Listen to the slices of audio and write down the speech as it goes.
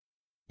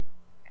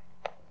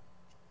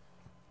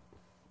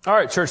All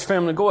right, church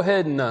family, go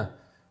ahead and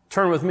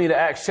turn with me to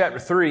Acts chapter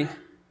 3.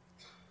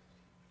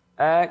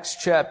 Acts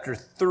chapter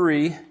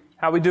 3.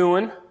 How we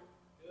doing? Good.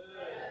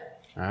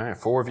 All right,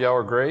 4 of y'all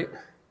are great.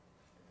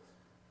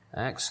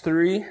 Acts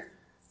 3.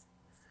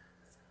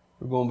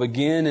 We're going to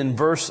begin in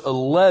verse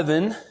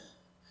 11,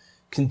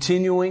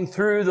 continuing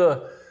through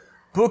the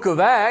book of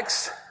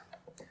Acts.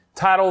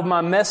 Title of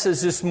my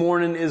message this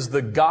morning is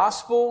The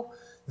Gospel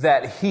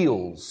That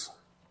Heals.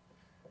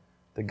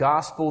 The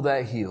Gospel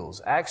That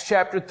Heals. Acts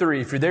chapter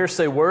 3. If you're there,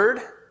 say word.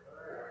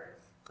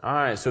 All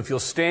right, so if you'll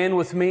stand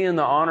with me in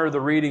the honor of the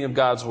reading of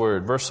God's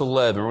Word. Verse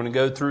 11. We're going to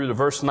go through to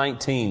verse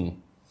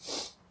 19.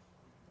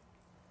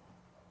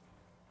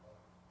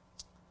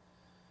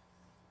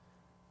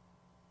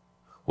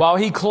 While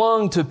he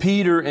clung to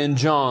Peter and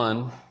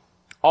John,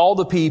 all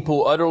the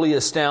people, utterly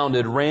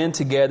astounded, ran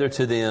together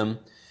to them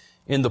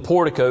in the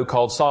portico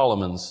called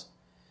Solomon's.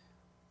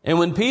 And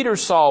when Peter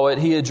saw it,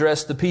 he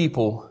addressed the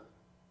people,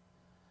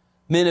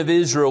 "Men of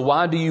Israel,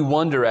 why do you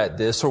wonder at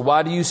this, or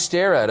why do you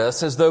stare at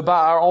us as though by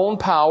our own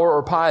power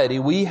or piety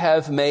we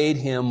have made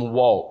him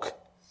walk?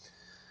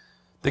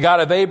 The God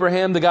of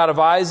Abraham, the God of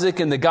Isaac,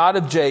 and the God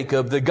of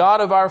Jacob, the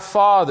God of our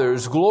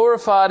fathers,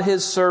 glorified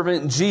his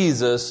servant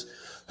Jesus,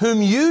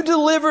 whom you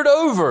delivered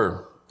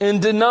over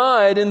and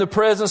denied in the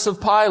presence of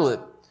Pilate,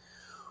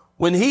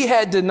 when he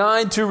had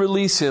denied to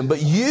release him.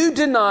 But you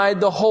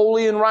denied the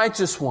holy and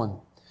righteous one,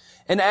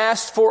 and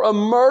asked for a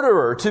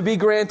murderer to be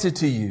granted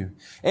to you.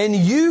 And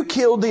you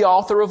killed the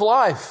author of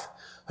life,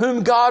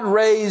 whom God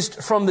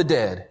raised from the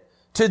dead.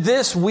 To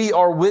this we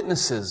are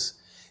witnesses.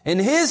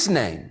 And his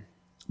name,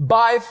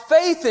 by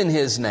faith in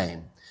his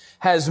name,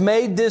 has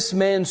made this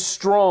man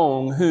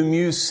strong whom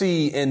you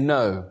see and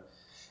know.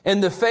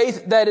 And the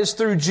faith that is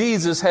through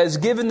Jesus has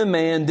given the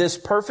man this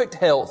perfect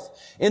health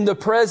in the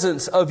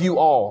presence of you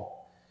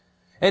all.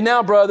 And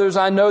now, brothers,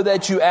 I know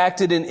that you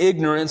acted in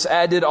ignorance,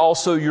 as did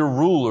also your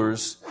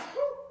rulers.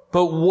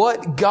 But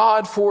what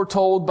God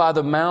foretold by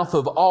the mouth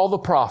of all the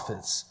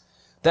prophets,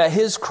 that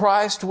his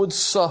Christ would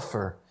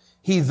suffer,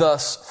 he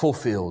thus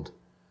fulfilled.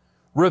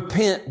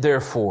 Repent,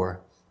 therefore,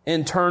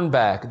 and turn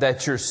back,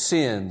 that your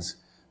sins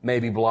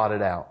may be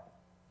blotted out."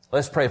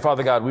 Let's pray.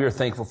 Father God, we are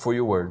thankful for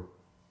your word.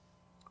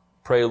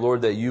 Pray,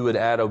 Lord, that you would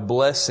add a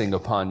blessing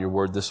upon your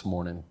word this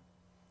morning.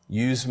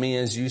 Use me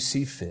as you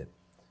see fit.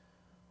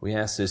 We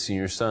ask this in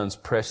your Son's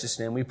precious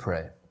name we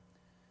pray.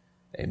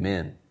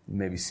 Amen. You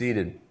may be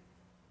seated.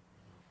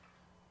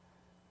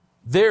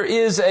 There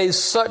is a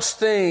such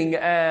thing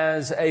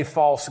as a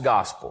false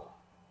gospel.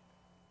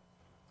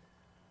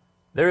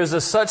 There is a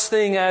such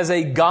thing as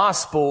a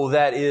gospel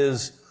that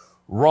is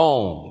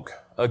wrong.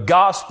 A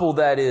gospel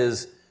that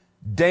is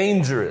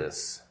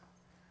dangerous.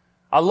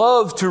 I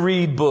love to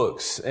read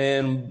books,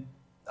 and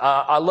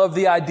I love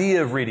the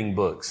idea of reading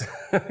books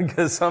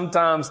because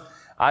sometimes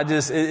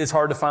it's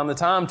hard to find the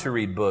time to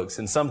read books,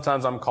 and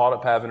sometimes I'm caught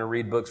up having to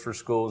read books for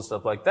school and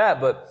stuff like that.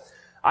 But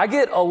I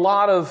get a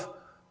lot of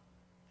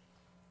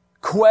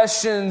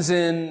questions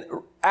and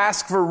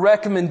ask for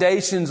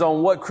recommendations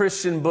on what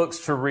Christian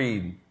books to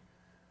read.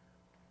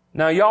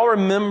 Now, y'all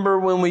remember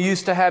when we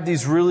used to have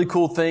these really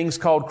cool things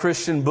called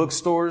Christian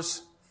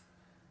bookstores?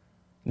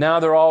 Now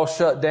they're all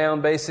shut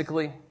down,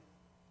 basically.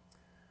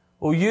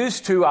 Well,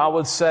 used to, I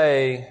would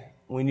say,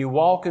 when you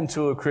walk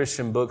into a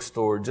Christian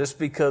bookstore, just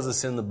because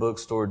it's in the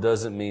bookstore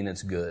doesn't mean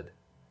it's good.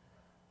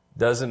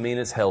 Doesn't mean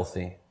it's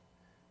healthy.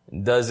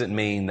 Doesn't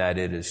mean that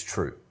it is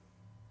true.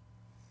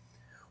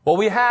 What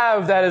we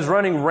have that is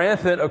running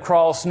rampant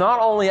across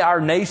not only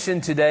our nation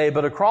today,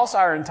 but across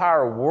our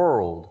entire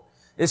world,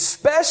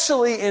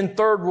 especially in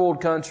third world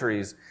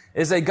countries,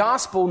 is a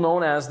gospel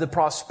known as the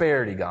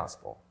prosperity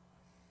gospel.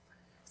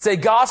 It's a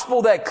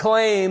gospel that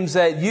claims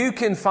that you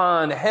can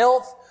find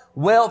health,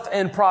 wealth,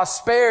 and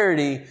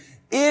prosperity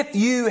if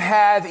you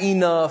have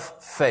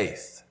enough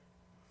faith.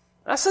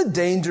 That's a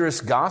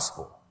dangerous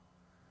gospel.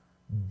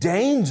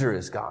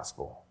 Dangerous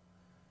gospel.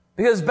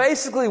 Because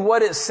basically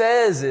what it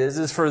says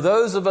is for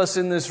those of us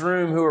in this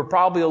room who are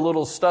probably a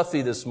little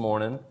stuffy this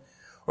morning,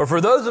 or for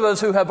those of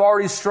us who have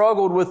already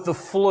struggled with the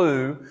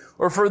flu,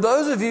 or for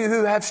those of you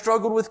who have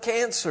struggled with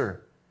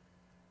cancer,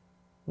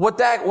 what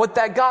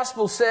that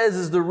gospel says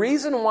is the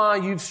reason why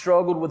you've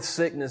struggled with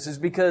sickness is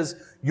because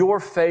your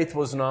faith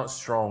was not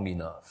strong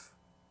enough.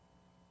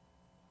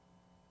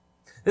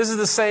 This is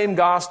the same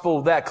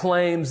gospel that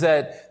claims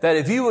that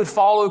if you would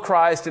follow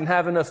Christ and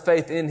have enough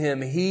faith in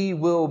him, he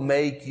will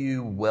make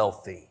you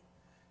wealthy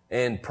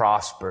and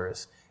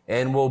prosperous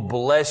and will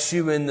bless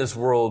you in this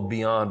world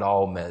beyond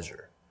all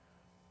measure.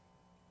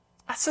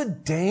 That's a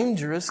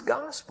dangerous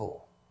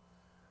gospel.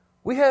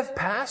 We have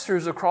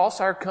pastors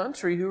across our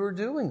country who are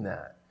doing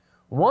that.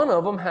 One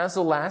of them has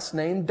the last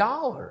name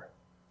Dollar.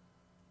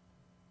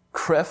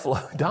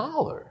 Creflo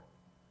Dollar.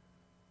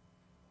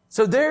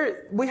 So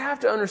we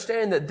have to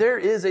understand that there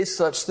is a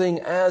such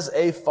thing as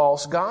a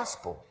false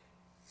gospel.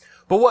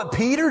 But what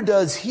Peter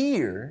does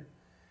here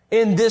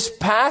in this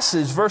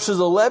passage, verses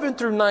 11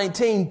 through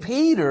 19,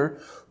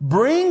 Peter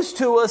brings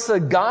to us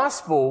a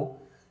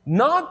gospel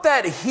not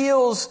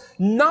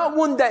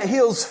one that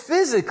heals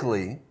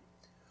physically,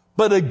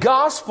 but a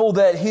gospel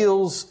that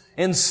heals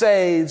and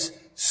saves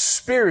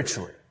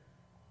spiritually.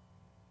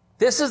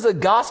 This is the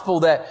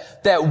gospel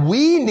that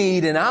we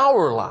need in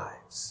our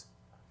lives.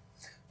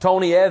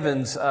 Tony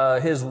Evans,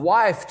 his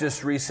wife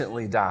just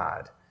recently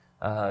died,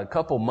 a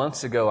couple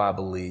months ago, I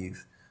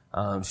believe.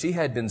 She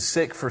had been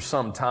sick for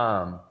some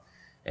time,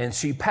 and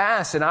she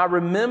passed. And I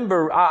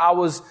remember I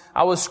was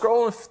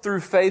scrolling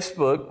through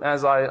Facebook,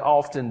 as I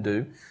often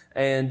do,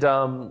 and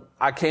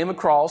I came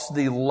across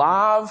the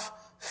live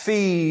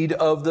feed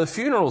of the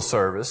funeral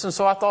service. And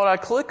so I thought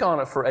I'd click on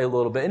it for a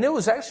little bit. And it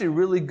was actually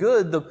really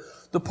good.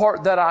 The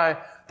part that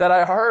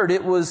I heard,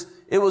 it was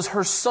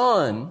her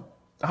son.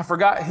 I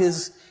forgot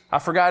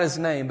his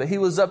name, but he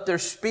was up there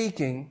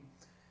speaking.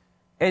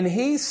 And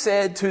he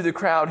said to the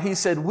crowd, he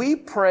said, "We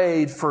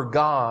prayed for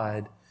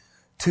God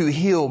to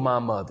heal my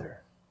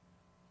mother."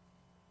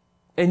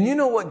 And you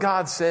know what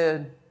God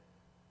said?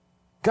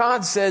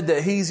 God said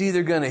that He's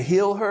either going to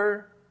heal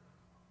her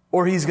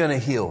or He's going to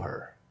heal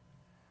her.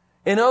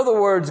 In other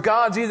words,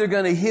 God's either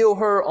going to heal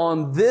her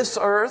on this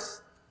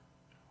earth,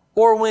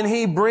 or when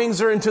He brings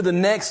her into the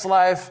next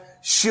life,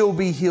 she'll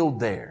be healed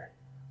there.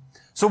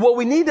 So what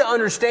we need to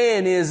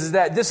understand is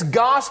that this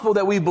gospel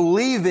that we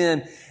believe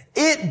in,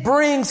 it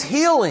brings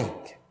healing.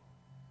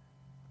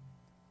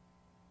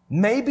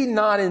 Maybe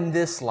not in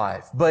this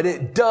life, but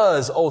it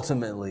does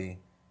ultimately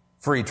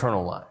for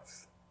eternal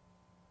life.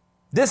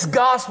 This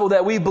gospel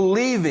that we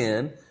believe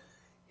in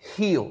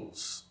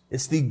heals.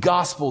 It's the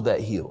gospel that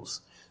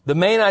heals. The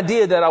main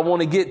idea that I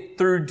want to get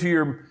through to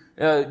your,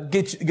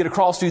 get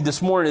across to you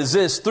this morning is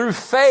this: through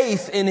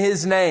faith in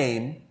His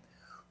name,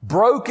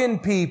 broken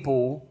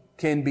people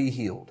can be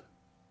healed.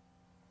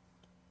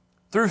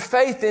 Through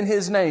faith in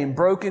His name,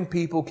 broken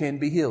people can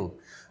be healed.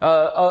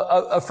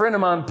 A friend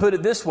of mine put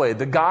it this way: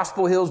 the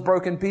gospel heals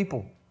broken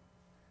people.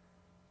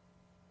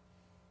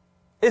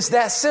 It's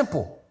that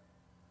simple.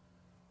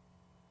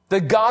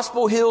 The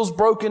gospel heals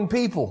broken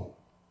people.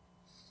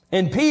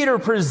 And Peter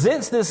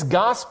presents this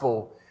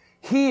gospel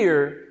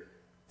here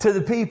to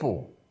the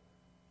people.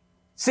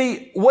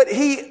 See, what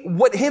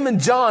him and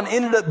John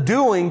ended up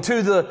doing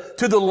to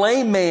the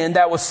lame man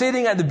that was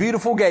sitting at the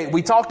beautiful gate.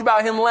 We talked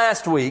about him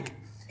last week.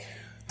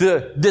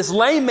 This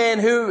lame man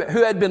who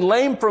had been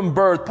lame from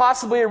birth,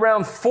 possibly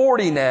around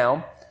 40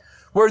 now,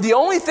 where the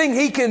only thing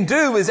he can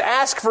do is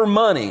ask for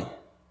money.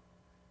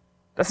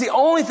 That's the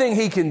only thing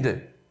he can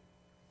do.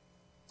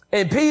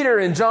 And Peter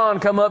and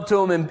John come up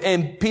to him,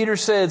 and Peter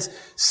says,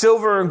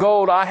 "Silver and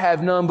gold I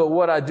have none, but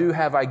what I do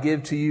have I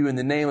give to you. In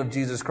the name of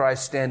Jesus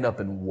Christ, stand up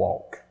and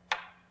walk."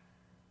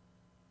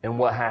 And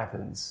what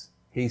happens?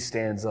 He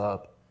stands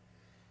up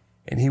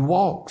and he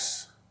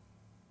walks.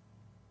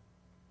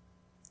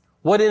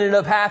 What ended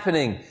up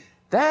happening?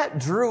 That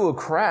drew a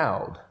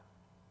crowd.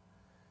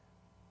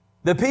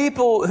 The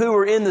people who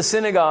were in the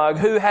synagogue,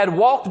 who had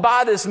walked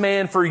by this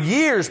man for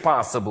years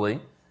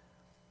possibly,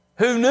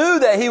 who knew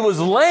that he was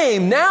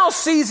lame, now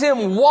sees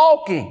him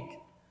walking.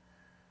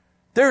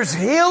 There's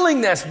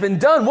healing that's been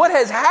done. What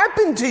has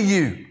happened to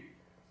you?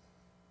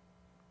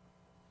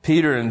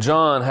 Peter and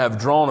John have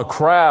drawn a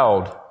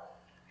crowd.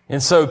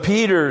 And so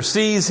Peter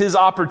sees his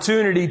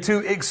opportunity to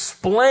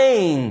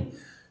explain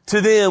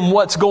to them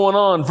what's going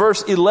on.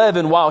 Verse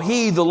 11, while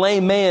he, the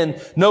lame man,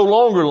 no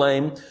longer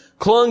lame,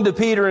 clung to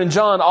Peter and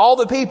John, all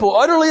the people,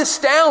 utterly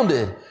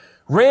astounded,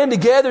 ran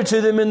together to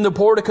them in the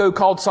portico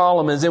called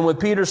Solomon's. And when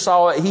Peter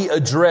saw it, he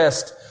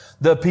addressed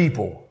the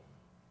people.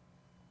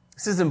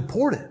 This is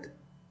important.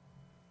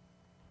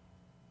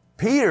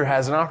 Peter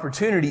has an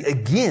opportunity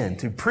again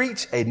to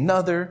preach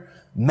another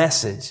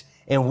message.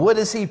 And what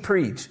does he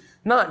preach?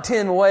 Not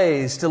 10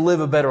 ways to live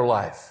a better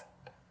life.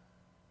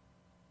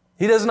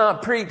 He does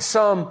not preach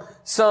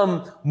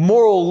some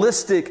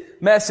moralistic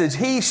message.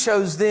 He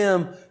shows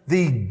them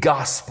the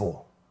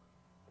gospel.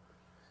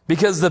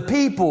 Because the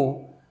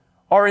people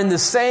are in the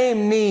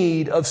same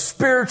need of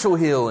spiritual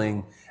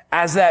healing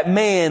as that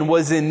man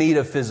was in need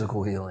of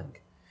physical healing.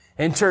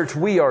 And church,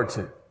 we are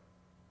too.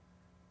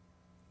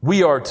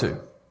 We are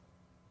too.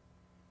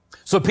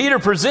 So Peter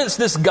presents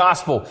this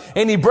gospel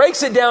and he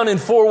breaks it down in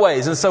 4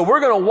 ways. And so we're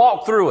going to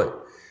walk through it.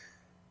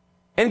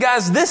 And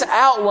guys, this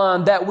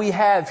outline that we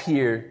have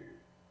here,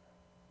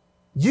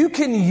 you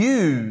can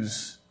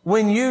use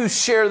when you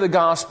share the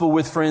gospel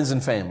with friends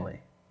and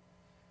family.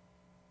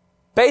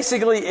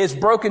 Basically, it's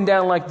broken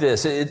down like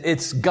this.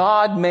 It's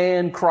God,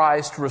 man,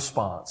 Christ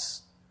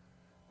response.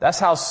 That's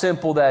how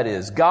simple that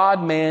is.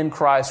 God, man,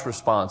 Christ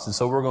response. And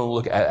so we're going to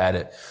look at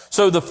it.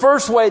 So the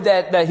first way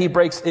that he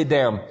breaks it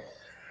down,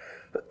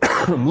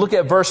 look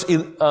at verse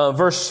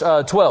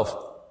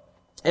 12.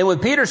 And when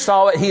Peter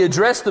saw it, he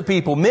addressed the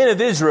people, "Men of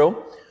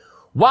Israel,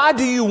 why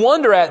do you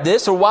wonder at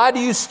this, or why do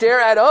you stare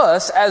at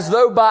us as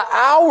though by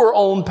our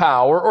own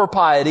power or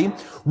piety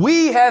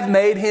we have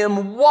made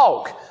him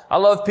walk?" I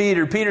love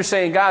Peter. Peter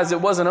saying, guys,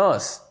 it wasn't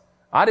us.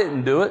 I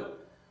didn't do it.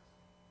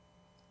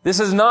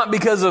 This is not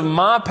because of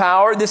my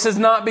power. This is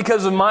not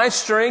because of my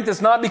strength.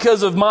 It's not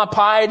because of my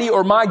piety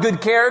or my good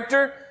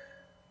character.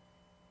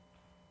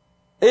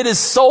 It is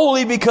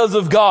solely because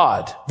of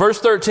God. Verse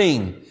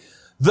 13.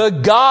 The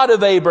God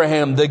of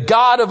Abraham, the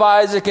God of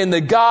Isaac, and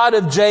the God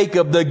of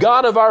Jacob, the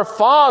God of our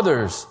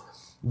fathers,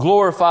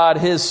 glorified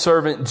His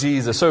servant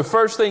Jesus. So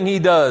first thing He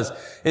does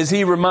is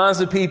He reminds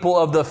the people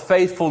of the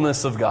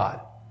faithfulness of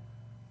God.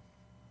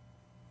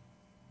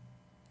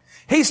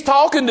 He's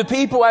talking to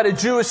people at a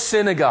Jewish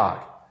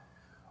synagogue.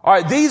 All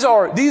right, these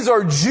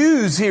are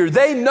Jews here.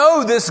 They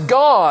know this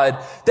God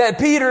that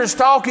Peter is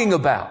talking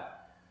about.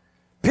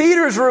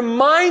 Peter's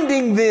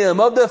reminding them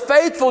of the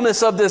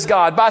faithfulness of this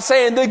God by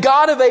saying, the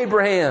God of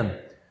Abraham.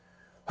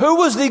 Who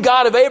was the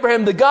God of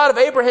Abraham? The God of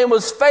Abraham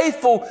was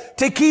faithful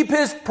to keep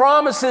His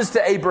promises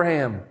to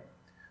Abraham.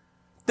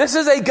 This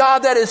is a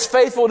God that is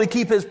faithful to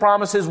keep His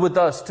promises with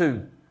us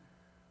too.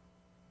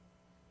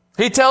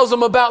 He tells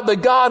them about the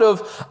God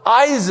of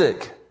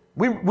Isaac.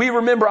 We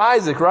remember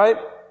Isaac, right?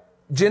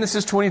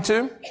 Genesis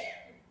 22.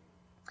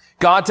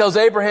 God tells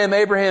Abraham,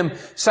 Abraham,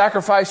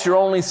 sacrifice your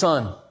only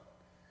son.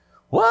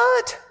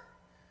 What?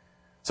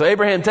 So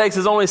Abraham takes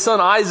his only son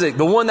Isaac,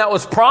 the one that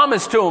was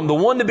promised to him, the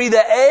one to be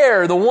the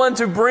heir, the one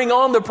to bring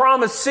on the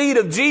promised seed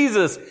of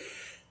Jesus.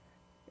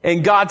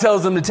 And God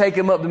tells him to take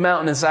him up the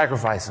mountain and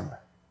sacrifice him.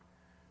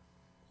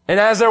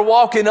 And as they're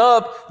walking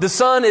up, the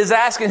son is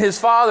asking his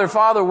father,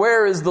 Father,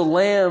 where is the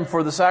lamb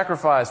for the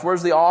sacrifice?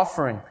 Where's the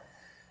offering?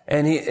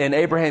 And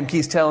Abraham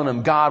keeps telling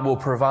him, God will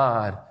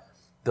provide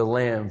the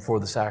lamb for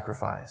the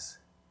sacrifice.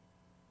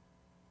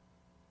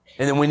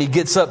 And then when he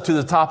gets up to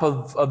the top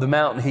of the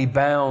mountain, he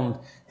bound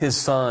his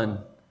son,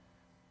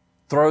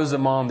 throws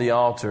him on the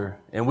altar.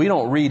 And we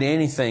don't read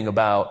anything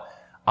about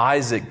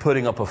Isaac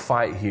putting up a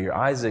fight here.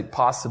 Isaac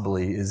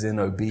possibly is in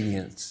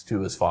obedience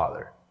to his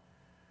father.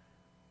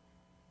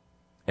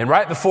 And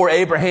right before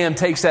Abraham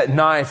takes that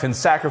knife and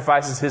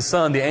sacrifices his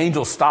son, the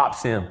angel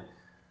stops him.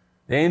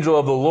 The angel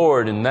of the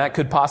Lord, and that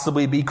could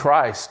possibly be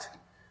Christ,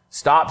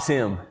 stops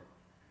him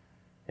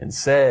and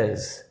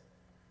says,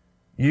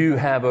 you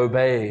have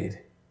obeyed.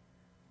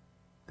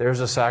 There's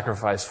a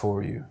sacrifice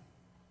for you.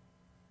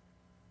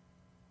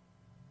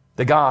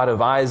 The God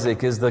of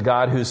Isaac is the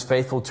God who's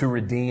faithful to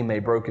redeem a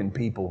broken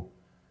people.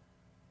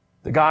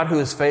 The God who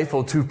is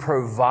faithful to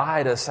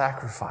provide a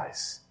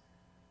sacrifice.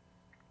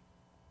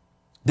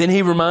 Then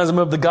he reminds them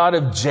of the God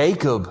of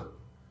Jacob.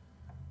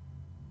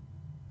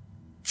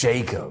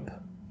 Jacob.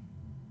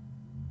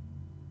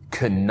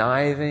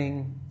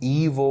 Conniving,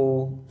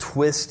 evil,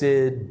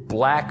 twisted,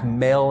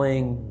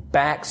 blackmailing,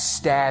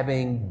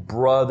 backstabbing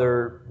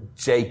brother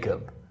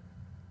Jacob.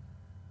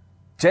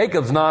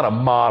 Jacob's not a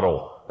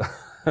model.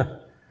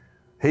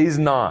 He's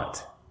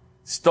not.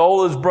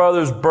 Stole his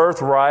brother's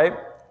birthright,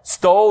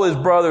 stole his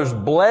brother's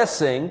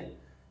blessing,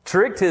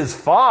 tricked his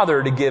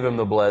father to give him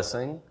the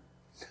blessing.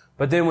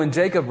 But then when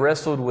Jacob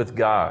wrestled with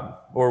God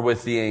or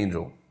with the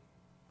angel,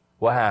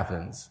 what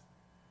happens?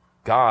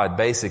 God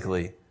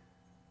basically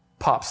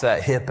pops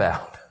that hip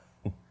out.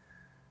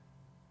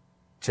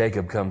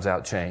 Jacob comes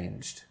out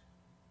changed.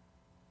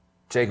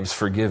 Jacob's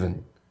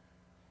forgiven.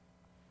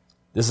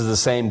 This is the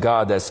same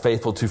God that's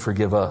faithful to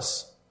forgive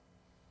us.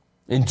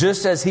 And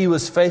just as He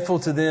was faithful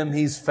to them,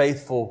 He's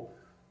faithful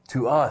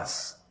to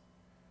us.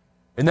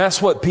 And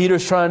that's what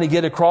Peter's trying to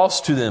get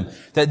across to them.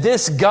 That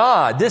this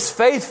God, this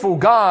faithful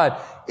God,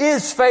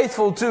 is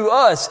faithful to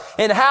us.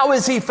 And how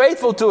is He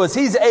faithful to us?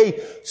 He's a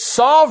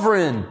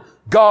sovereign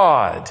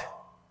God.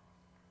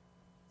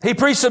 He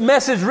preached a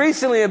message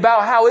recently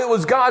about how it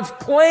was God's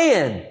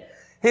plan,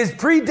 His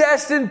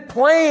predestined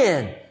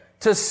plan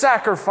to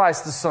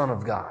sacrifice the Son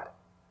of God.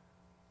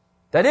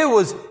 That it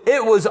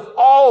was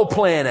all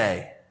plan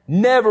A.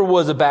 Never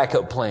was a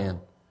backup plan.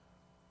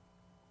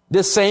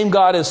 This same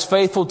God is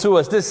faithful to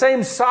us. This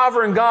same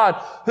sovereign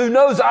God who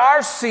knows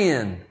our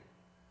sin,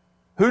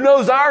 who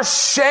knows our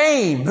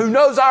shame, who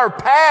knows our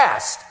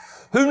past,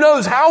 who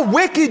knows how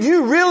wicked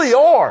you really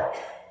are.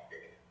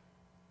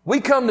 We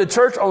come to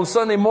church on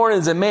Sunday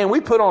mornings and man, we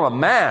put on a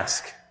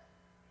mask.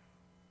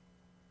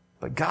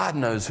 But God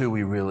knows who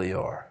we really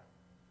are.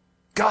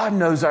 God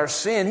knows our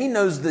sin. He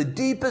knows the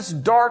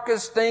deepest,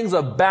 darkest things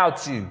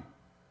about you.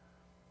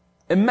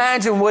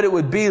 Imagine what it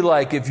would be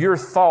like if your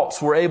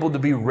thoughts were able to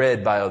be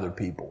read by other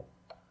people.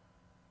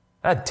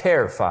 That'd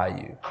terrify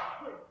you.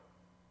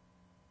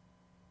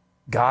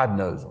 God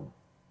knows them.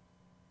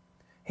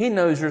 He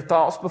knows your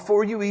thoughts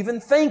before you even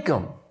think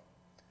them.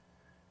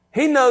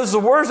 He knows the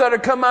words that are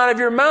come out of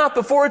your mouth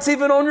before it's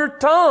even on your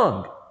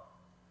tongue.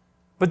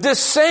 But this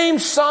same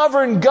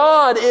sovereign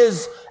God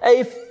is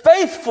a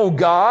faithful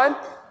God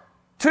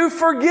to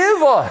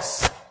forgive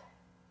us.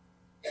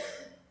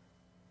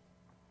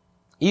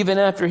 Even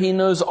after He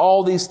knows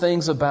all these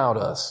things about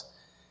us,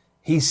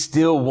 He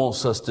still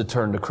wants us to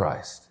turn to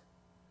Christ.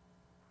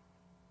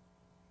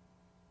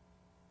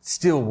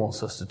 Still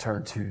wants us to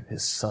turn to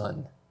His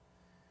Son.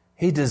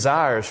 He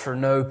desires for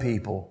no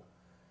people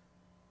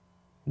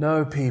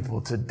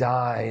to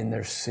die in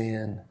their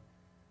sin.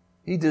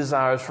 He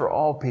desires for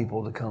all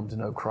people to come to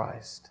know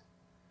Christ.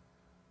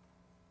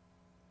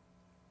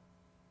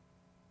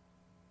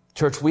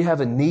 Church, we have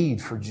a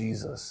need for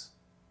Jesus.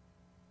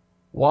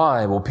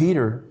 Why? Well,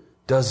 Peter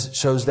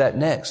shows that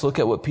next. Look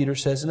at what Peter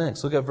says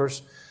next. Look at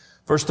verse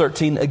Verse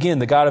 13, again,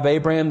 the God of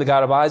Abraham, the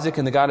God of Isaac,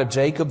 and the God of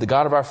Jacob, the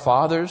God of our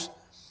fathers,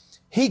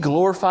 He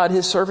glorified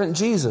His servant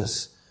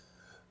Jesus,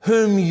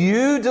 whom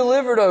you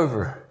delivered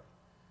over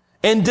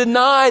and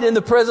denied in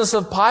the presence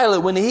of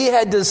Pilate when he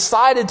had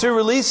decided to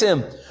release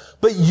Him.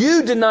 But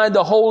you denied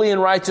the holy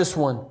and righteous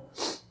one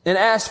and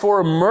asked for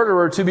a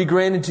murderer to be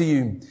granted to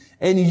you.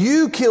 And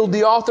you killed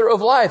the author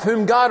of life,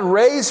 whom God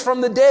raised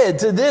from the dead.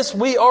 To this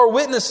we are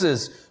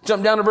witnesses.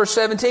 Jump down to verse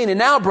 17. And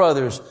now,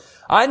 brothers,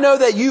 I know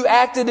that you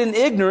acted in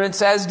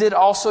ignorance, as did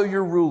also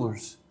your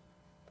rulers.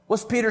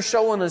 What's Peter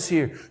showing us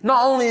here?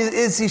 Not only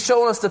is he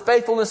showing us the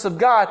faithfulness of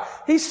God,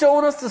 he's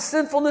showing us the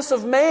sinfulness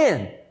of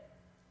man.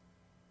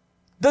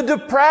 The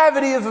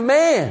depravity of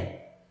man.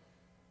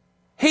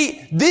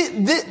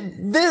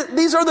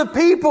 These are the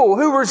people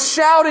who were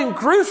shouting,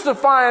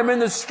 "Crucify Him," in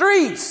the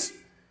streets.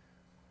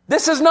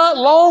 This is not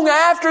long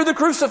after the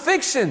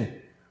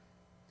crucifixion.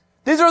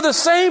 These are the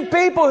same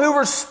people who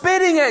were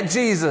spitting at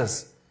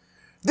Jesus.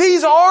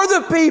 These are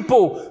the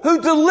people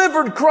who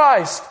delivered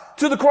Christ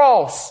to the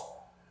cross.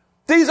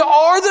 These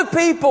are the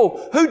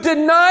people who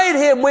denied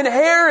Him when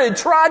Herod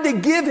tried to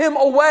give Him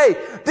away.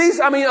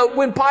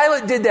 When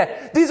Pilate did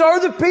that. These are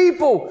the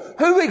people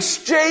who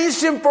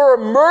exchanged Him for a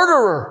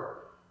murderer.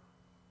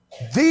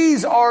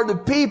 These are the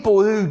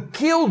people who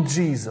killed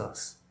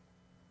Jesus.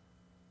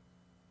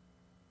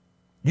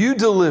 You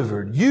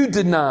delivered, you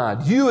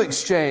denied, you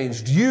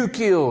exchanged, you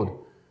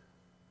killed.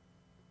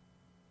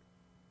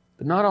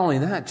 But not only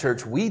that,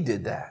 church, we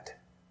did that.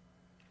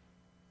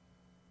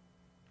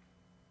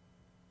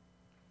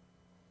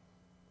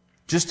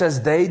 Just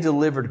as they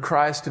delivered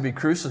Christ to be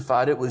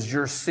crucified, it was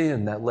your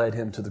sin that led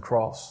Him to the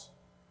cross.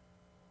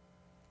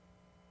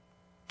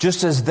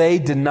 Just as they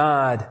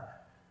denied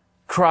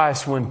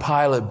Christ when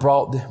Pilate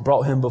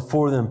brought Him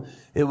before them,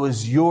 it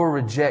was your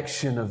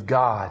rejection of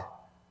God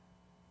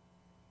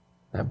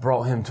that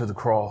brought Him to the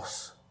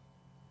cross.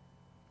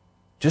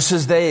 Just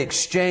as they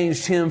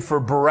exchanged Him for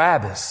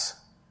Barabbas,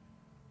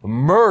 a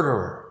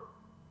murderer,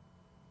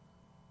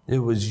 it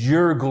was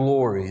your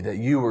glory that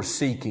you were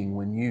seeking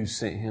when you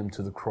sent Him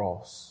to the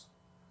cross.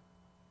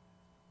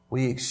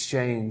 We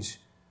exchange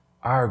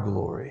our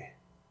glory.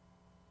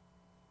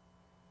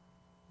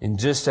 And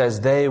just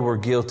as they were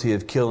guilty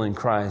of killing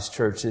Christ,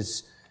 church,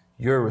 it's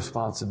your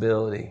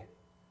responsibility,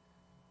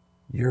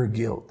 your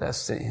guilt that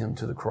sent Him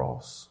to the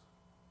cross.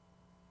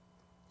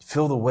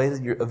 Feel the weight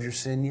of your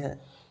sin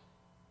yet?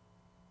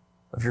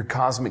 Of your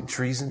cosmic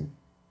treason?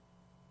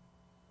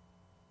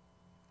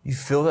 You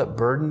feel that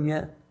burden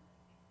yet?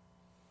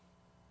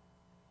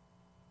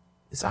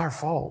 It's our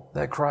fault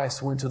that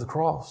Christ went to the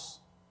cross.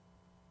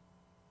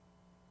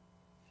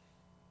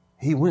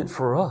 He went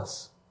for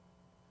us.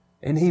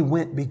 And He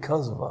went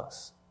because of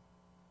us.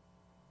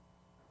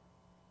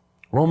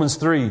 Romans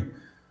 3,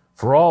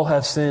 for all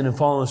have sinned and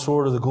fallen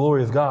short of the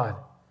glory of God.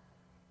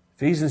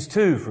 Ephesians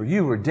 2, for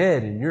you were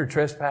dead in your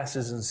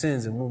trespasses and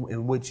sins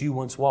in which you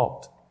once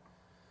walked.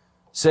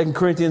 2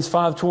 Corinthians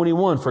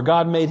 5:21, for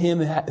God made Him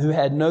who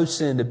had no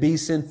sin to be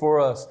sin for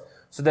us,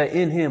 so that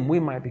in Him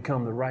we might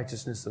become the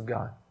righteousness of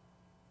God.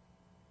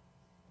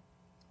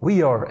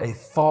 We are a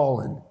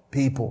fallen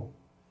people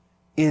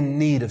in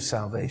need of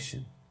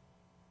salvation.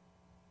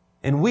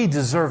 And we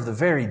deserve the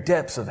very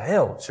depths of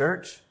hell,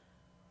 church.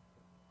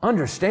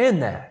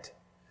 Understand that.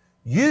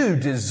 You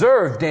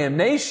deserve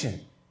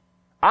damnation.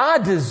 I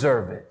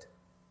deserve it.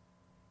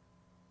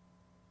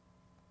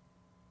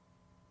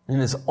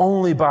 And it's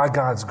only by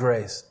God's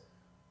grace,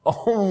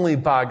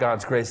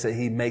 that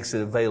He makes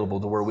it available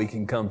to where we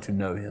can come to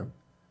know Him.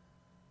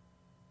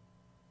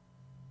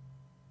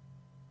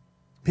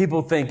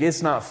 People think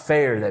it's not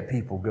fair that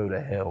people go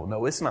to hell.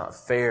 No, it's not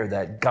fair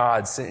that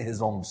God sent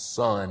His own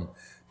Son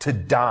to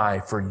die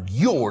for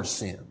your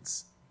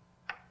sins.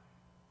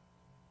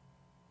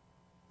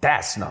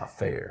 That's not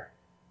fair.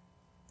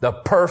 The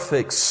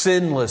perfect,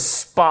 sinless,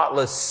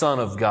 spotless Son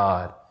of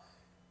God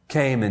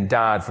came and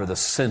died for the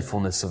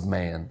sinfulness of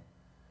man.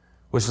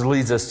 Which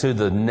leads us to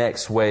the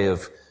next way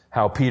of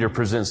how Peter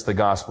presents the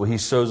gospel. He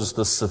shows us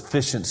the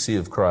sufficiency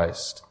of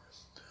Christ.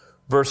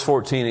 Verse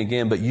 14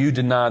 again, but you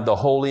denied the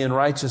holy and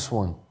righteous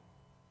one,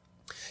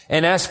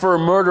 and asked for a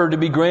murderer to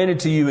be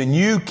granted to you, and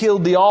you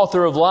killed the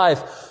author of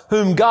life,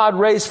 whom God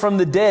raised from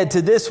the dead.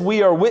 To this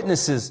we are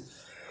witnesses.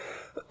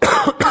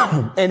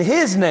 And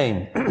His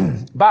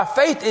name, by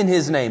faith in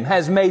His name,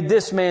 has made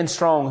this man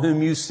strong,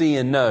 whom you see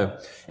and know.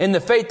 And the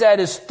faith that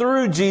is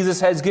through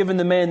Jesus has given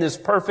the man this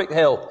perfect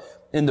help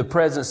in the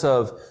presence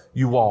of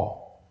you all.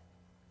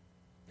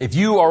 If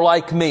you are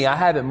like me, I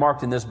haven't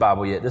marked in this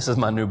Bible yet. This is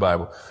my new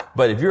Bible.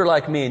 But if you're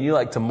like me and you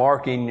like to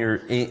mark in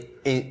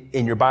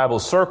your Bible,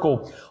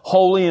 circle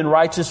holy and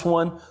righteous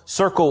one,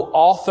 circle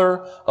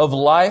author of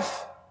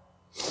life.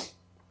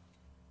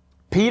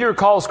 Peter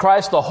calls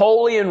Christ the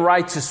holy and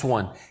righteous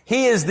one.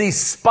 He is the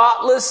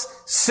spotless,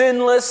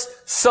 sinless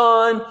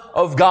Son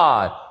of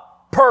God.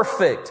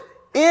 Perfect,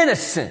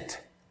 innocent.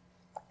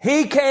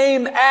 He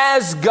came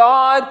as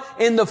God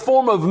in the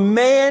form of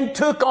man,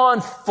 took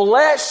on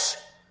flesh,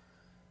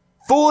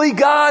 fully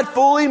God,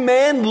 fully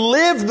man,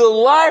 lived the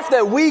life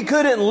that we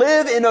couldn't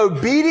live in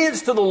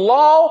obedience to the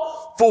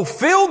law,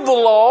 fulfilled the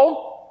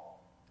law,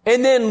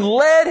 and then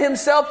led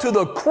himself to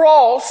the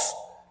cross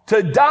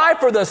to die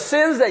for the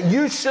sins that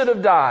you should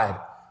have died.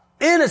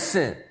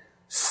 Innocent,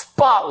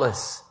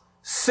 spotless,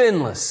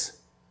 sinless,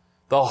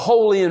 the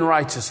holy and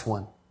righteous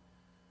one.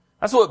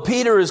 That's what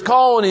Peter is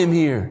calling him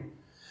here.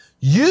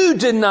 You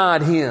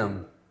denied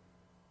him.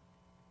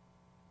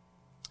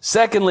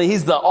 Secondly,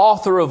 he's the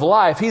author of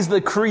life. He's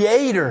the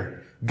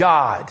creator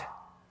God.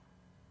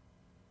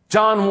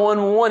 John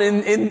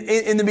 1:1,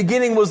 in the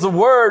beginning was the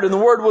Word, and the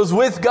Word was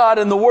with God,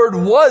 and the Word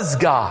was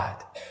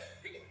God.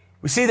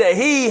 We see that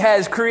He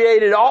has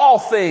created all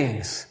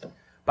things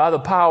by the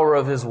power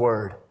of His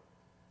Word.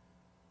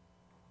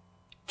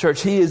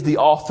 Church, He is the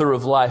author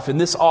of life, and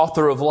this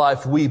author of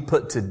life we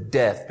put to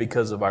death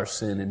because of our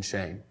sin and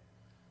shame.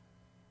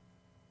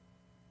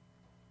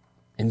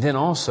 And then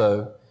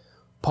also,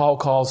 Paul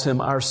calls Him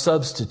our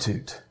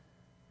substitute.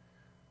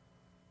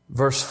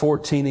 Verse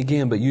 14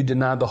 again, but you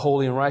denied the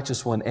holy and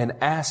righteous one and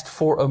asked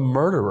for a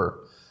murderer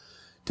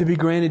to be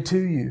granted to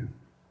you.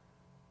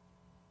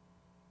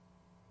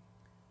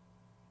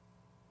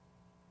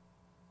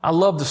 I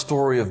love the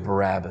story of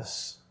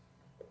Barabbas.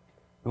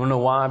 You want to know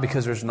why?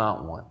 Because there's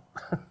not one.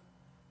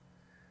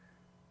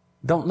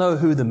 Don't know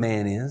who the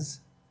man is.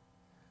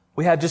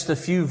 We have just a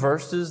few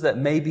verses that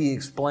maybe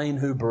explain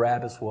who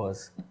Barabbas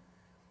was.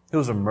 He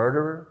was a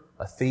murderer,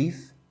 a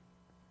thief.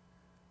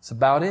 That's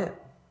about it.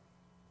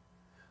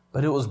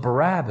 But it was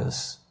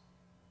Barabbas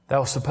that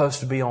was supposed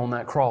to be on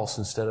that cross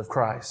instead of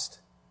Christ.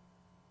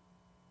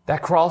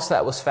 That cross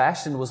that was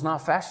fashioned was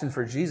not fashioned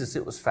for Jesus.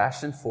 It was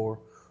fashioned for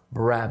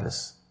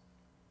Barabbas.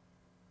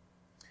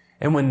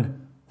 And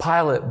when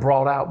Pilate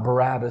brought out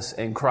Barabbas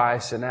and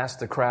Christ and asked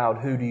the crowd,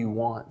 who do you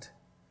want?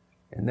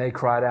 And they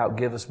cried out,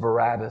 give us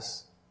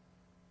Barabbas.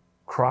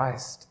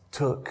 Christ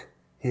took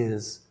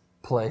His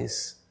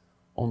place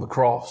on the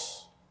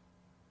cross.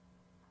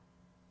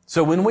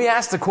 So when we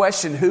ask the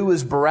question, who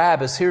is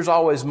Barabbas? Here's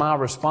always my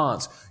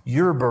response.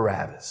 You're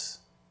Barabbas.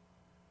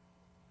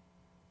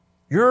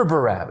 You're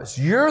Barabbas.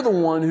 You're the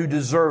one who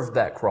deserved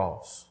that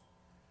cross.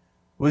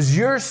 It was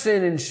your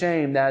sin and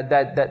shame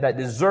that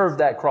deserved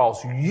that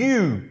cross.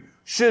 You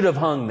should have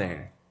hung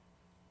there.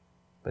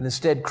 But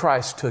instead,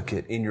 Christ took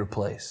it in your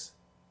place.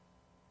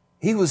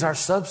 He was our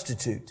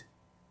substitute.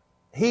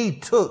 He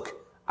took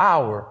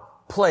our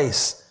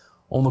place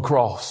on the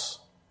cross.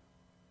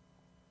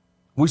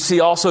 We see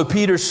also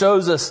Peter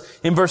shows us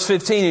in verse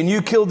 15, and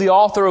you killed the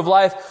author of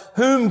life,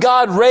 whom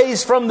God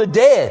raised from the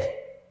dead.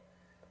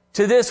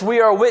 To this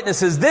we are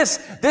witnesses.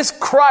 This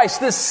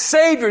Christ, this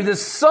Savior,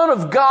 this Son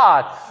of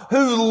God,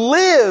 who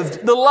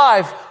lived the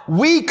life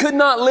we could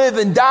not live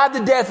and died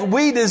the death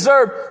we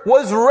deserved,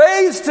 was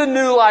raised to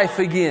new life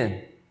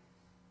again.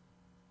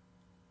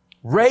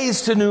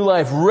 Raised to new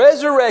life,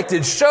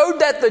 resurrected, showed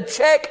that the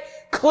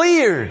check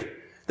cleared,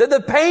 that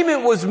the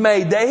payment was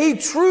made, that He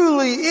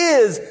truly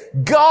is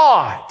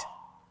God,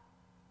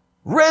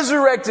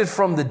 resurrected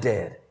from the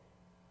dead,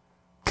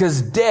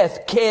 because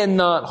death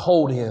cannot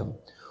hold Him.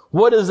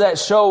 What does that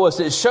show us?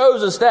 It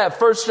shows us that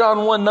 1 John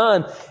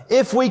 1:9,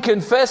 if we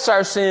confess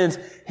our sins,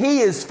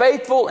 He is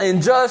faithful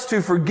and just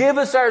to forgive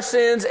us our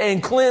sins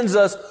and cleanse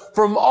us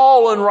from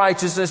all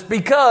unrighteousness,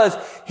 because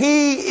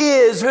He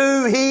is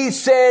who He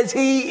says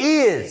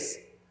He is.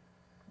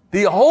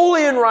 The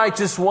holy and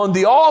righteous one,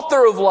 the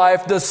author of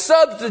life, the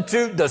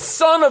substitute, the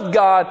Son of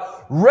God,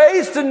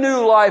 raised to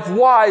new life.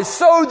 Why?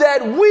 So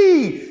that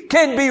we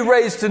can be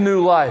raised to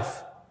new life.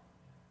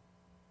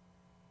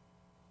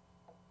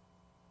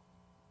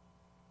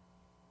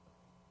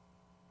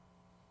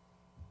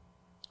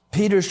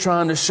 Peter's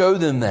trying to show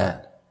them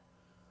that.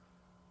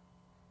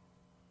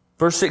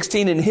 Verse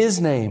 16, in His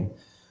name,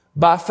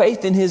 by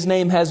faith in His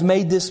name has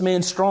made this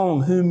man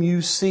strong, whom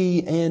you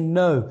see and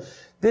know.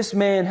 This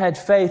man had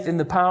faith in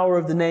the power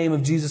of the name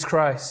of Jesus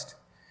Christ.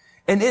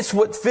 And it's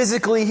what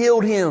physically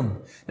healed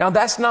him. Now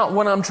that's not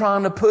what I'm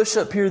trying to push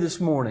up here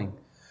this morning.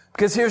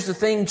 Because here's the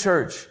thing,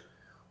 church.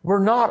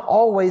 We're not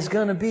always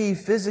going to be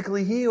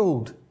physically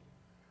healed.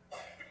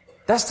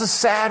 That's the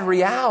sad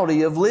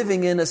reality of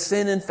living in a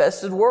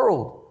sin-infested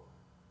world.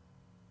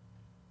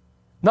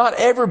 Not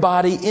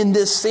everybody in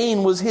this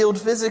scene was healed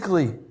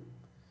physically.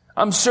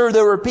 I'm sure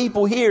there were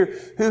people here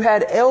who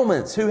had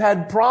ailments, who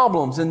had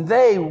problems, and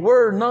they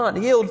were not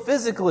healed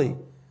physically.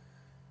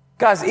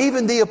 Guys,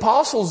 even the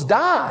apostles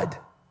died.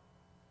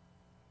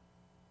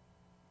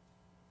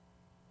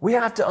 We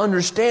have to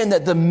understand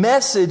that the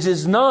message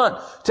is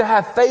not to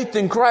have faith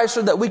in Christ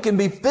so that we can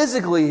be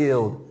physically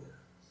healed.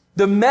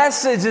 The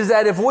message is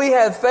that if we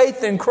have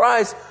faith in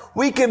Christ,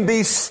 we can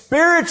be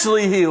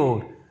spiritually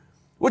healed,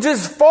 which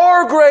is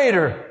far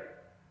greater.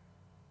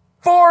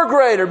 Far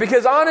greater,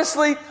 because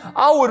honestly,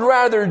 I would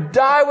rather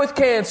die with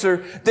cancer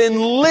than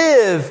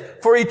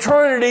live for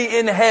eternity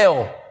in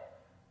hell.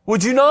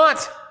 Would you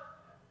not?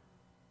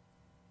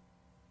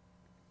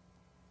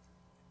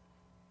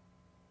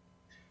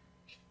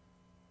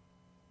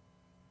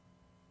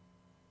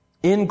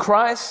 In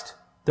Christ,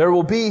 there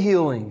will be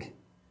healing.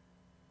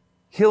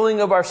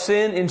 Healing of our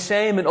sin and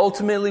shame, and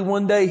ultimately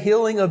one day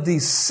healing of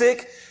these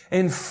sick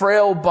and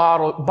frail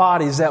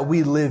bodies that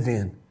we live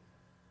in.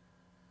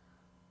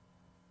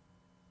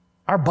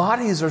 Our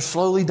bodies are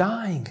slowly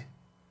dying.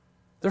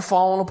 They're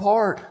falling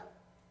apart.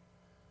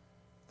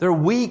 They're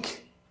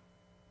weak.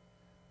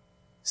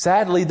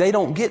 Sadly, they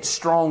don't get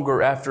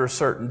stronger after a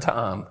certain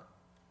time.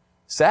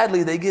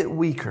 Sadly, they get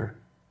weaker.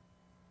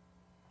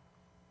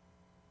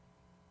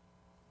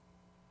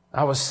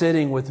 I was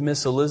sitting with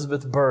Miss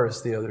Elizabeth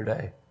Burris the other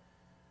day.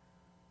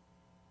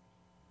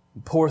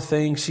 Poor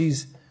thing,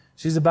 she's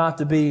about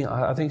to be,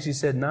 I think she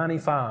said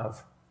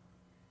 95.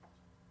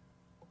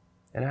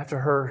 And after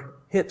her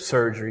hip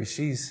surgery,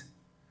 she's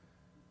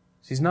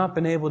not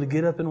been able to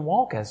get up and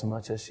walk as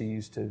much as she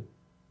used to.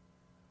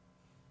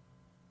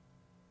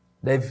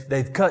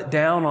 They've cut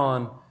down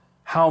on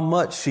how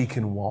much she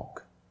can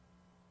walk.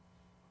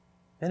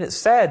 And it's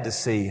sad to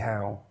see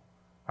how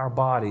our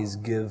bodies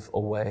give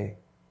away.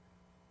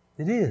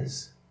 It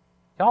is.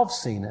 Y'all have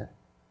seen it.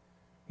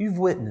 You've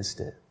witnessed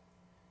it.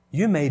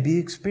 You may be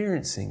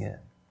experiencing it.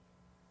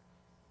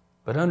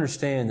 But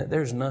understand that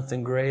there's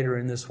nothing greater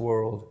in this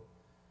world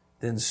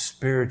than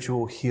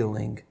spiritual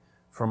healing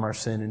from our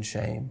sin and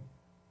shame.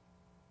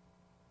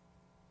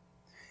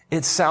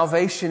 It's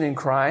salvation in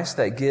Christ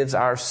that gives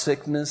our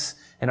sickness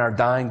and our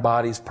dying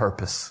bodies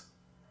purpose.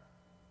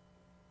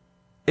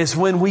 It's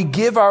when we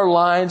give our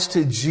lives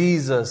to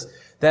Jesus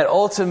that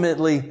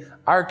ultimately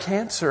our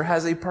cancer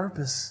has a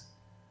purpose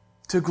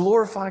to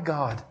glorify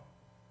God.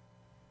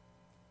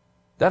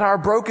 That our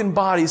broken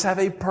bodies have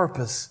a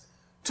purpose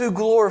to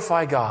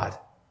glorify God.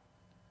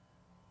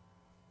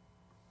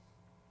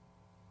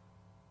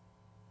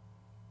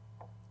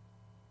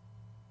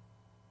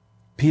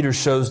 Peter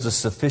shows the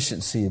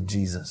sufficiency of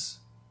Jesus.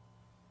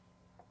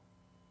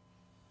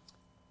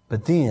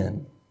 But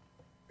then,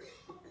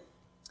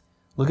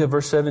 look at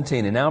verse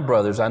 17. And now,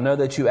 brothers, I know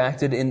that you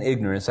acted in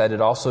ignorance, as did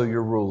also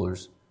your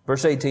rulers.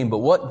 Verse 18, but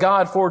what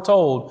God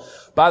foretold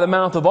by the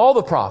mouth of all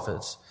the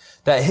prophets,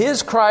 that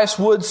His Christ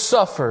would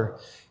suffer,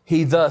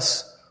 He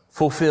thus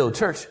fulfilled.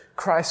 Church,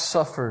 Christ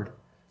suffered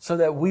so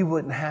that we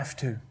wouldn't have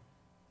to.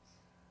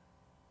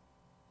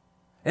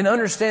 And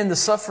understand the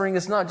suffering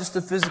is not just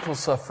a physical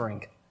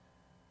suffering.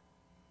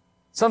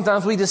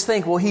 Sometimes we just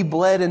think, well, He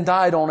bled and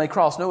died on a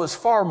cross. No, it's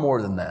far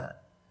more than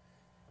that.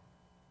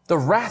 The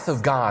wrath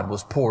of God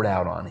was poured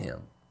out on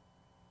Him.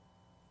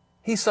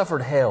 He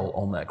suffered hell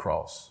on that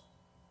cross.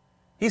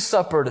 He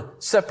suffered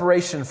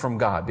separation from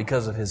God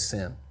because of His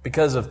sin,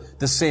 because of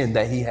the sin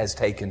that He has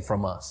taken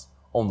from us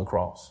on the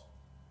cross.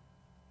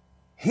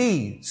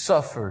 He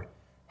suffered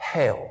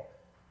hell.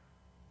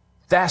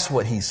 That's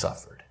what He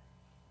suffered.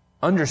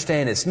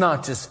 Understand, it's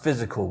not just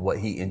physical what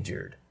He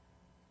endured.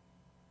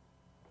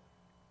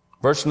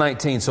 Verse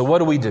 19, so what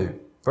do we do?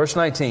 Verse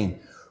 19,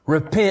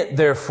 repent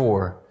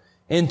therefore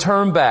and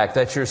turn back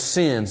that your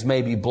sins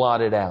may be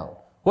blotted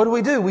out. What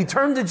do? We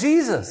turn to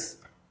Jesus.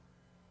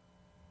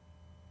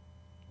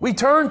 We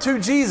turn to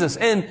Jesus.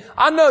 And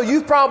I know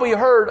you've probably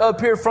heard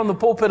up here from the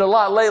pulpit a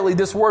lot lately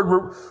this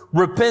word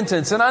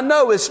repentance. And I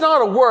know it's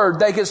not a word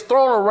that gets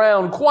thrown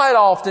around quite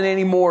often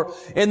anymore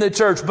in the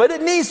church, but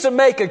it needs to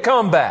make a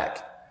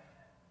comeback.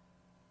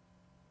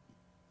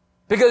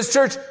 Because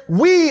church,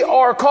 we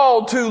are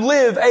called to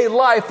live a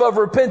life of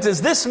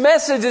repentance. This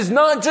message is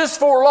not just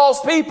for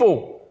lost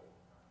people.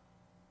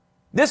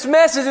 This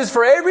message is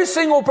for every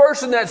single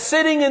person that's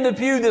sitting in the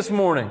pew this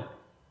morning.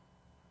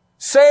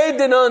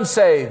 Saved and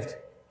unsaved.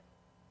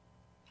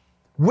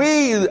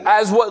 We,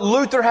 as what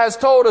Luther has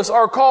told us,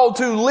 are called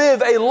to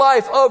live a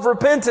life of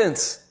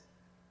repentance.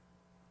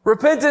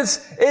 Repentance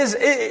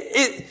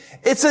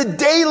it's a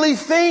daily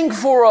thing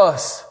for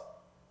us.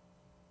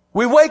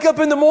 We wake up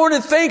in the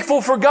morning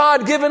thankful for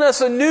God giving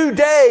us a new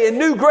day and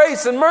new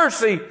grace and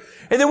mercy.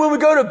 And then when we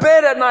go to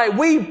bed at night,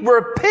 we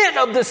repent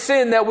of the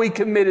sin that we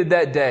committed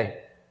that day.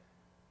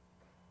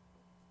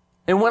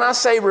 And when I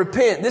say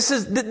repent, this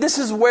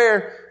is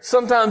where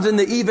sometimes in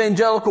the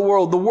evangelical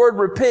world, the word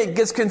repent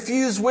gets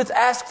confused with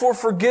ask for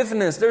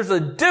forgiveness. There's a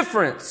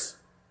difference.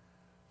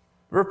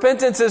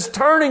 Repentance is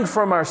turning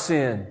from our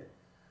sin.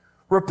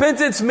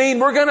 Repentance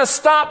means we're going to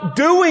stop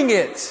doing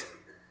it.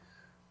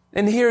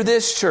 And hear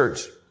this,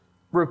 church.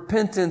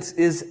 Repentance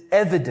is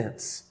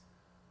evidence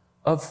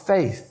of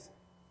faith.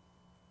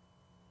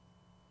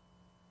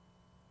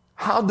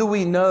 How do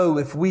we know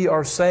if we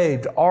are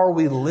saved? Are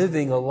we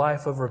living a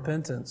life of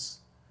repentance?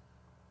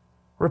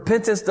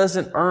 Repentance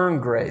doesn't earn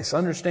grace.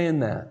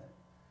 Understand that.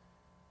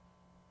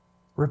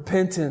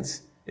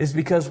 Repentance is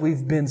because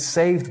we've been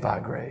saved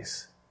by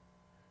grace.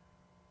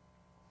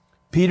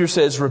 Peter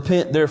says,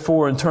 repent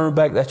therefore and turn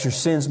back that your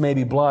sins may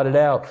be blotted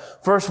out.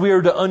 First, we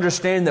are to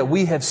understand that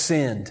we have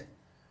sinned.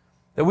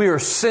 That we are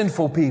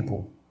sinful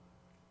people.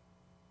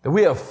 That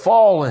we have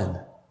fallen.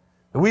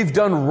 That we've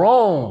done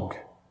wrong.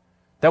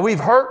 That we've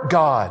hurt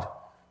God.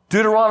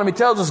 Deuteronomy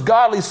tells us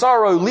godly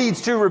sorrow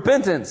leads to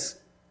repentance.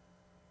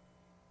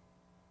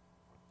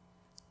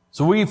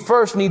 So we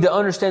first need to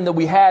understand that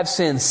we have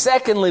sinned.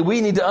 Secondly,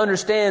 we need to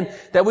understand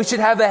that we should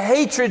have a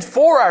hatred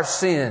for our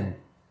sin.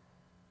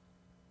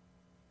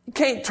 You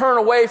can't turn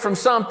away from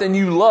something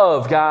you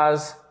love,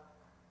 guys.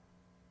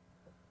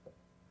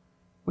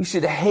 We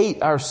should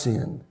hate our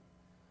sin.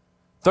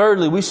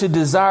 Thirdly, we should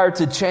desire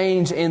to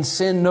change and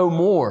sin no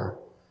more.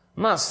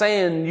 I'm not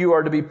saying you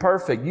are to be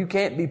perfect. You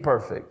can't be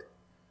perfect.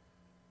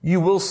 You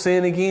will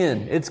sin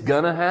again. It's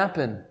gonna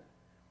happen.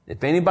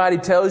 If anybody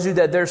tells you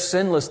that they're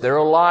sinless, they're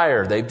a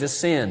liar. They've just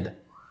sinned.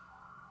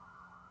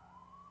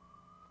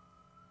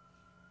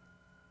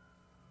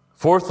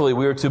 Fourthly,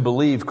 we are to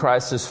believe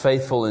Christ is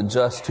faithful and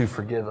just to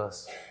forgive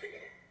us.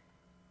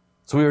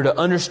 So we are to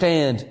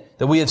understand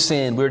that we have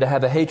sinned. We are to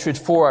have a hatred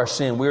for our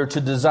sin. We are to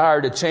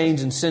desire to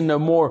change and sin no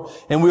more.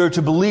 And we are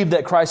to believe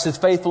that Christ is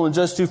faithful and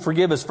just to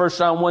forgive us. 1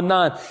 John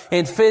 1:9.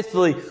 And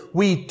fifthly,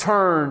 we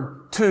turn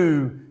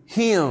to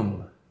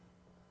Him.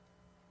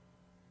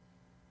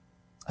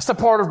 That's the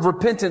part of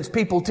repentance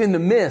people tend to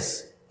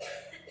miss.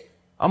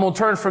 I'm going to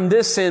turn from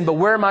this sin, but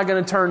where am I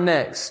going to turn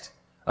next?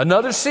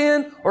 Another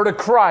sin or to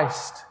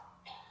Christ?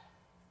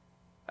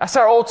 That's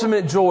our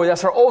ultimate joy.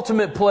 That's our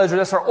ultimate pleasure.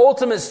 That's our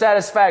ultimate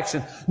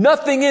satisfaction.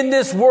 Nothing in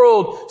this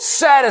world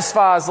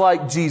satisfies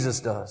like Jesus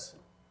does.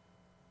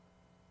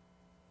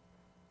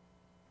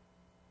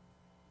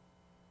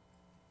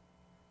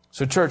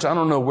 So church, I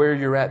don't know where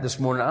you're at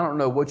this morning. I don't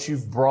know what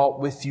you've brought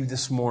with you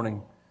this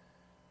morning.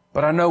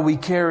 But I know we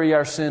carry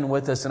our sin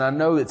with us, and I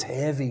know it's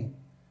heavy.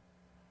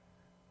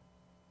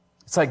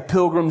 It's like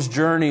Pilgrim's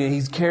Journey.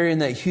 He's carrying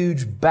that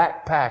huge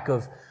backpack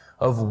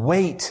of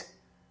weight.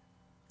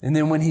 And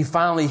then when he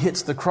finally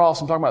hits the cross,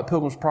 I'm talking about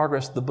Pilgrim's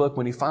Progress, the book,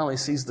 when he finally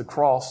sees the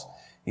cross,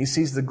 he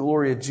sees the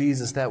glory of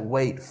Jesus, that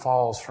weight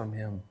falls from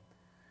him.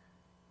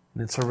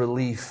 And it's a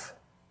relief.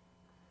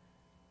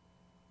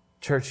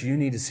 Church, you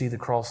need to see the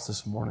cross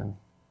this morning.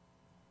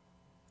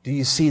 Do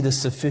you see the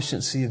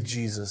sufficiency of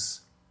Jesus?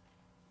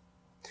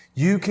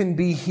 You can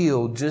be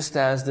healed just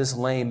as this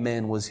lame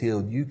man was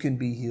healed. You can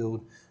be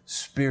healed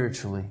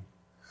spiritually.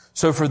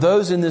 So for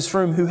those in this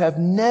room who have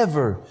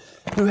never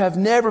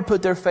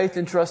put their faith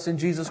and trust in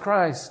Jesus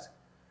Christ,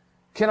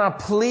 can I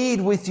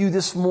plead with you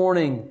this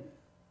morning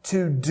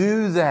to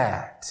do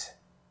that?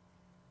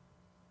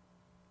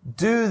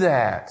 Do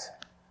that.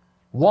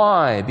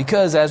 Why?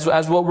 Because as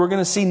what we're going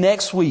to see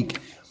next week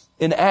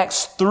in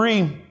Acts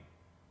 3,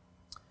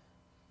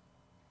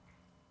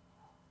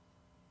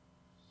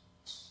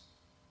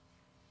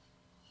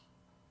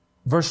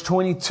 verse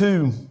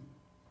 22,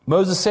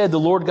 Moses said, "The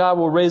Lord God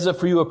will raise up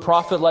for you a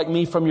prophet like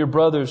me from your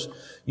brothers.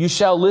 You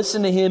shall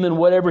listen to him in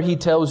whatever he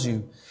tells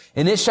you.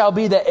 And it shall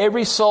be that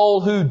every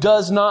soul who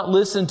does not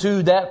listen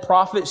to that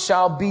prophet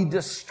shall be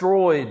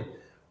destroyed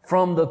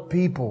from the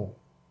people."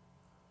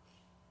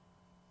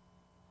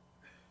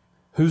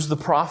 Who's the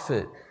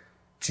prophet?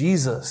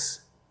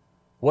 Jesus.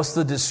 What's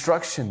the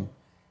destruction?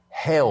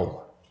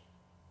 Hell.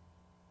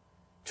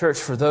 Church,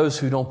 for those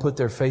who don't put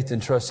their faith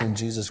and trust in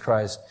Jesus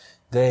Christ,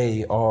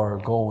 they are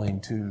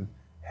going to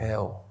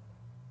hell.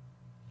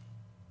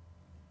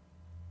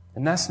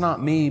 And that's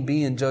not me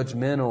being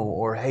judgmental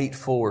or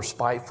hateful or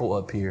spiteful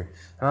up here.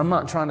 And I'm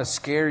not trying to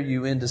scare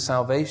you into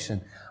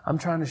salvation. I'm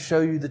trying to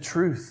show you the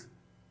truth.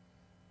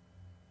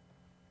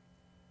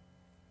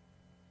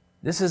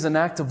 This is an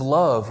act of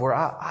love where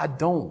I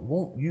don't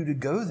want you to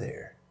go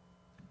there.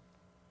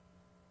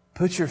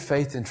 Put your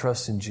faith and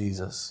trust in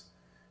Jesus.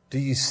 Do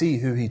you see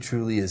who He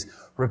truly is?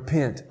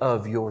 Repent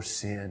of your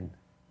sin.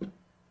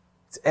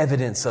 It's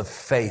evidence of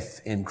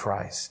faith in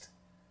Christ.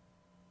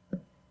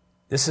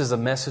 This is a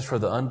message for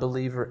the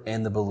unbeliever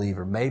and the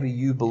believer. Maybe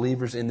you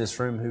believers in this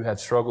room who have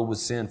struggled with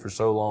sin for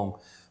so long,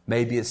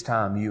 maybe it's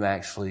time you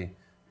actually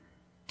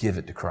give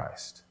it to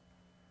Christ.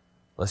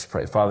 Let's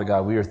pray. Father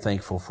God, we are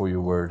thankful for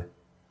your word.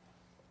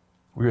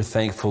 We are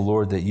thankful,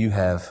 Lord, that you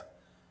have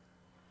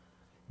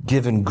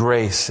given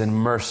grace and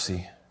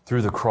mercy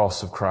through the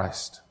cross of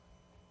Christ.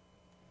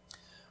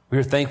 We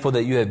are thankful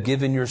that you have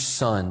given your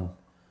Son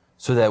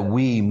so that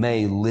we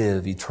may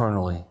live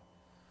eternally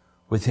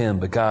with Him.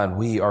 But God,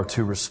 we are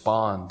to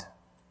respond.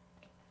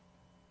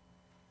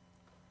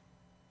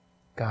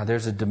 God,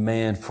 there's a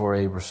demand for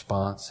a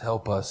response.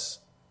 Help us.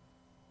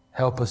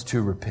 Help us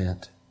to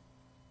repent.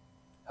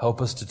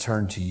 Help us to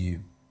turn to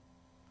you.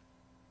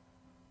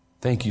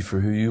 Thank you for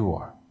who you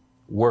are.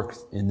 Work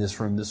in this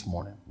room this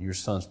morning. In your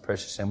Son's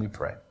precious name we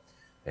pray.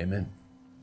 Amen.